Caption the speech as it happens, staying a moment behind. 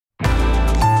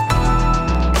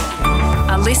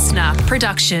listener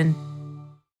production.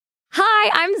 Hi,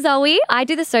 I'm Zoe. I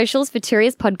do the socials for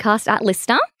Turia's podcast at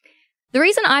Listener. The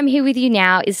reason I'm here with you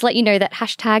now is to let you know that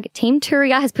hashtag Team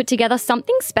Turia has put together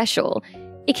something special.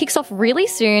 It kicks off really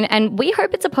soon, and we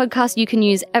hope it's a podcast you can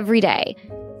use every day.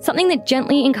 Something that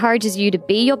gently encourages you to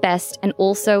be your best and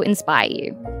also inspire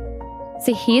you.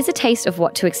 So here's a taste of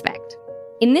what to expect.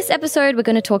 In this episode, we're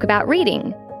going to talk about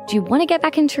reading. Do you want to get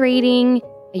back into reading?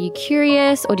 Are you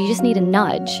curious, or do you just need a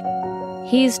nudge?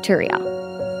 Here's Turia.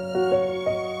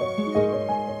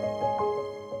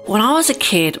 When I was a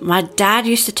kid, my dad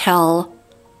used to tell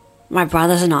my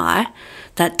brothers and I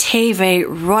that TV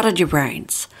rotted your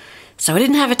brains. So we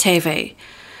didn't have a TV.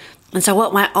 And so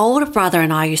what my older brother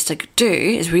and I used to do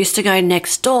is we used to go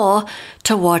next door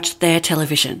to watch their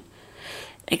television.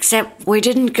 Except we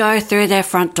didn't go through their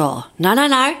front door. No.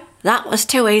 That was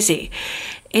too easy.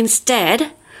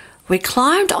 Instead, we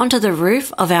climbed onto the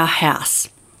roof of our house.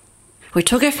 We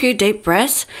took a few deep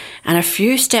breaths and a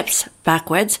few steps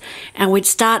backwards, and we'd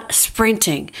start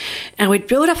sprinting. And we'd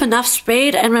build up enough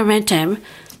speed and momentum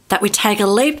that we'd take a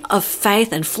leap of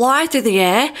faith and fly through the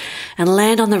air and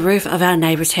land on the roof of our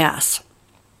neighbour's house.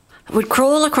 We'd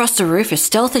crawl across the roof as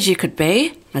stealth as you could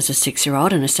be, as a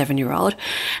 6-year-old and a 7-year-old,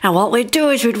 and what we'd do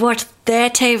is we'd watch their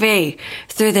TV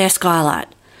through their skylight.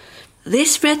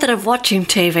 This method of watching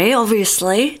TV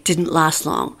obviously didn't last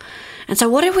long. And so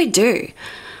what did we do?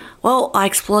 Well, I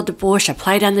explored the bush, I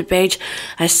played on the beach,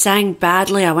 I sang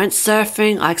badly, I went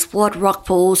surfing, I explored rock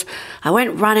pools, I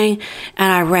went running,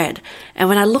 and I read. And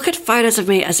when I look at photos of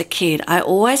me as a kid, I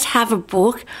always have a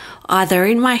book either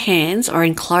in my hands or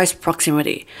in close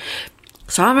proximity.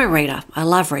 So I'm a reader. I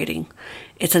love reading.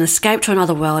 It's an escape to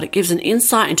another world. It gives an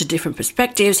insight into different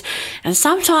perspectives, and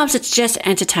sometimes it's just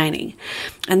entertaining.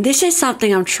 And this is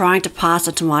something I'm trying to pass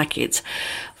on to my kids.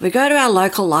 We go to our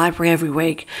local library every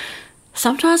week.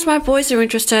 Sometimes my boys are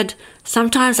interested.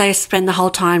 Sometimes they spend the whole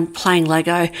time playing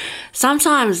Lego.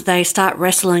 Sometimes they start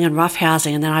wrestling and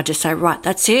roughhousing, and then I just say, right,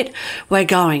 that's it. We're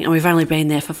going, and we've only been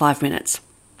there for 5 minutes.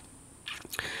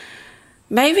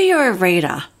 Maybe you're a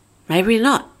reader. Maybe you're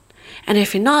not. And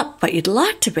if you're not, but you'd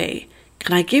like to be,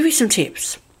 can I give you some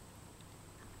tips?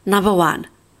 Number 1,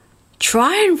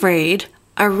 try and read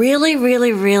a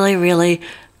really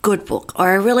good book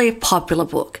or a really popular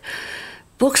book.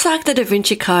 Books like The Da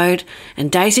Vinci Code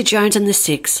and Daisy Jones and the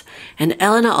Six and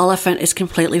Eleanor Oliphant is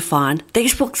completely fine.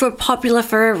 These books were popular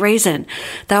for a reason.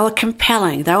 They were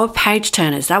compelling, they were page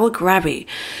turners, they were grabby.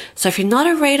 So if you're not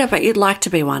a reader but you'd like to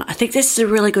be one, I think this is a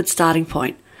really good starting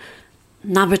point.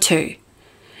 Number 2,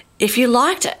 if you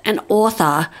liked an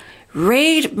author,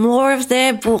 read more of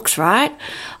their books, right?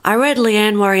 I read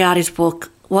Leanne Moriarty's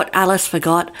book, What Alice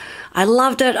Forgot. I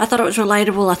loved it. I thought it was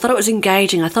relatable. I thought it was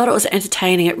engaging. I thought it was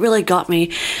entertaining. It really got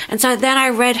me. And so then I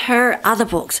read her other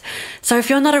books. So if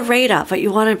you're not a reader, but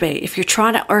you want to be, if you're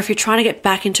trying to get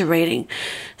back into reading,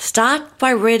 start by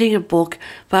reading a book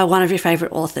by one of your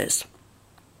favourite authors.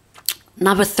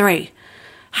 Number 3,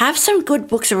 have some good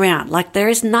books around. Like, there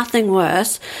is nothing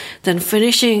worse than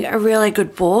finishing a really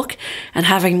good book and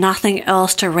having nothing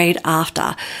else to read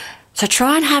after. So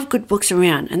try and have good books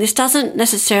around. And this doesn't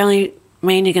necessarily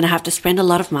mean you're going to have to spend a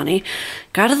lot of money.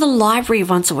 Go to the library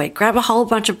once a week. Grab a whole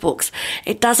bunch of books.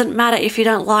 It doesn't matter if you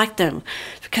don't like them,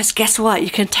 because guess what? You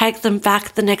can take them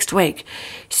back the next week.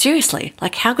 Seriously,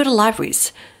 like, how good are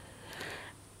libraries?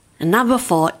 And number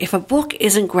 4, if a book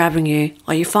isn't grabbing you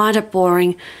or you find it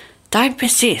boring, don't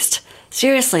persist.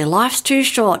 Seriously, life's too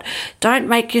short. Don't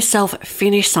make yourself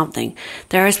finish something.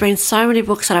 There has been so many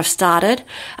books that I've started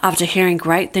after hearing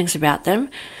great things about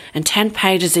them, and 10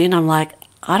 pages in, I'm like,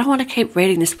 I don't want to keep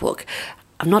reading this book.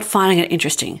 I'm not finding it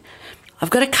interesting.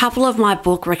 I've got a couple of my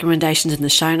book recommendations in the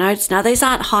show notes. Now, these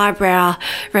aren't highbrow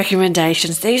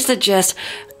recommendations. These are just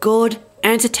good,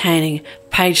 entertaining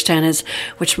page turners,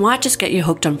 which might just get you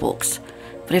hooked on books.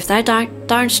 But if they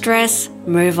don't stress,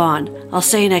 move on. I'll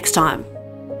see you next time.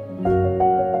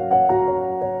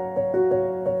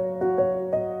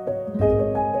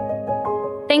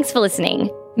 Thanks for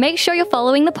listening. Make sure you're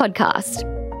following the podcast.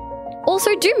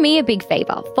 Also, do me a big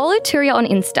favour. Follow Turia on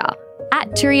Insta,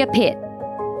 @TuriaPit.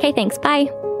 Okay, thanks. Bye.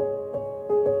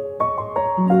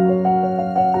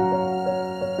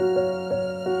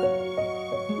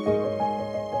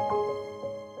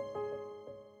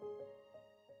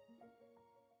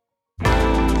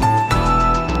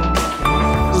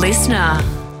 Listener.